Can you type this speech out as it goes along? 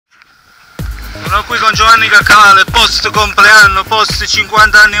Sono qui con Giovanni Caccavallo, post compleanno, post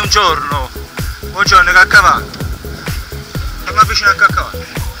 50 anni e un giorno. Buongiorno Caccavallo. Torna vicino a Caccavallo.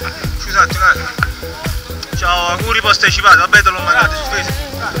 Scusate, ciao, auguri posticipato, vabbè te l'ho mandato su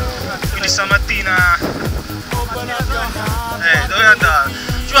Facebook. Quindi stamattina dove andare?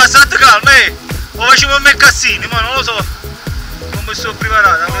 Giovanni, state calmo, lo facciamo a me cassini, ma non lo so come sto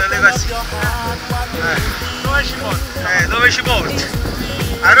preparato a vedere le cassine. Dove ci porti? Dove ci porti?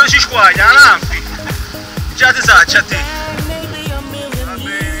 A Rossi Squaglia, a Lampi. Già ti sa, c'è te.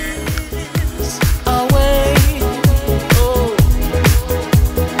 Va bene.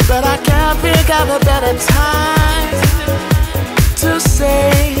 But I can't think of a better time to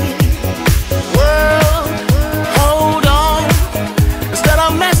say, world, hold on. Instead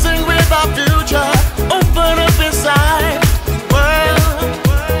of messing with our future, open up inside. World,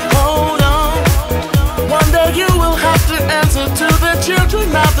 hold on. One day you will have to answer to the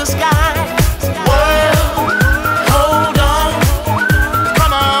children of the sky. World, hold on.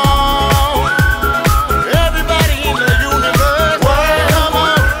 Come on. Everybody in the universe. World, come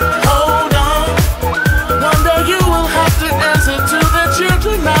on. Hold on. One day you will have to answer to the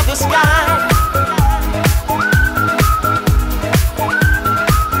children of the sky.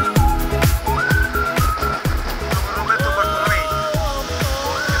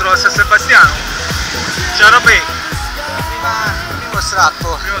 A San Sebastiano, ciao Robè. Primo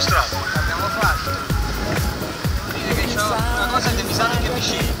strappo Primo strappo l'abbiamo fatto. Devo dire che c'ho una cosa che mi sa che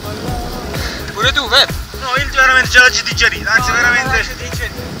vicino. Pure tu, Pep? No, io veramente già l'ho digerita, anzi veramente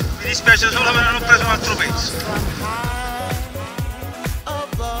mi dispiace solo che non ho preso un altro pezzo.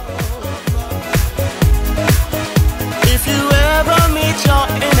 If you ever meet your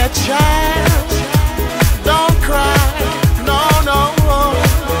inner child, don't cry, no, no.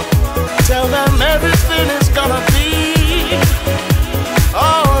 Tell them everything is gonna be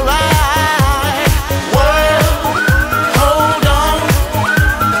alright. World, hold on.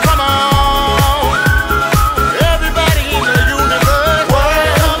 Come on. Everybody in the universe.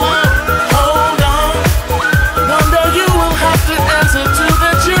 World, hold on. One day you will have to answer to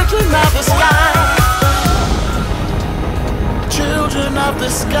the children of the sky. Children of the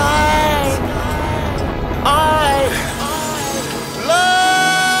sky. Alright.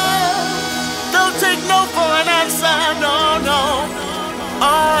 Love, don't take no for an answer, no, no.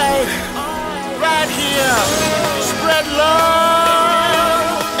 Alright, right here. Spread love.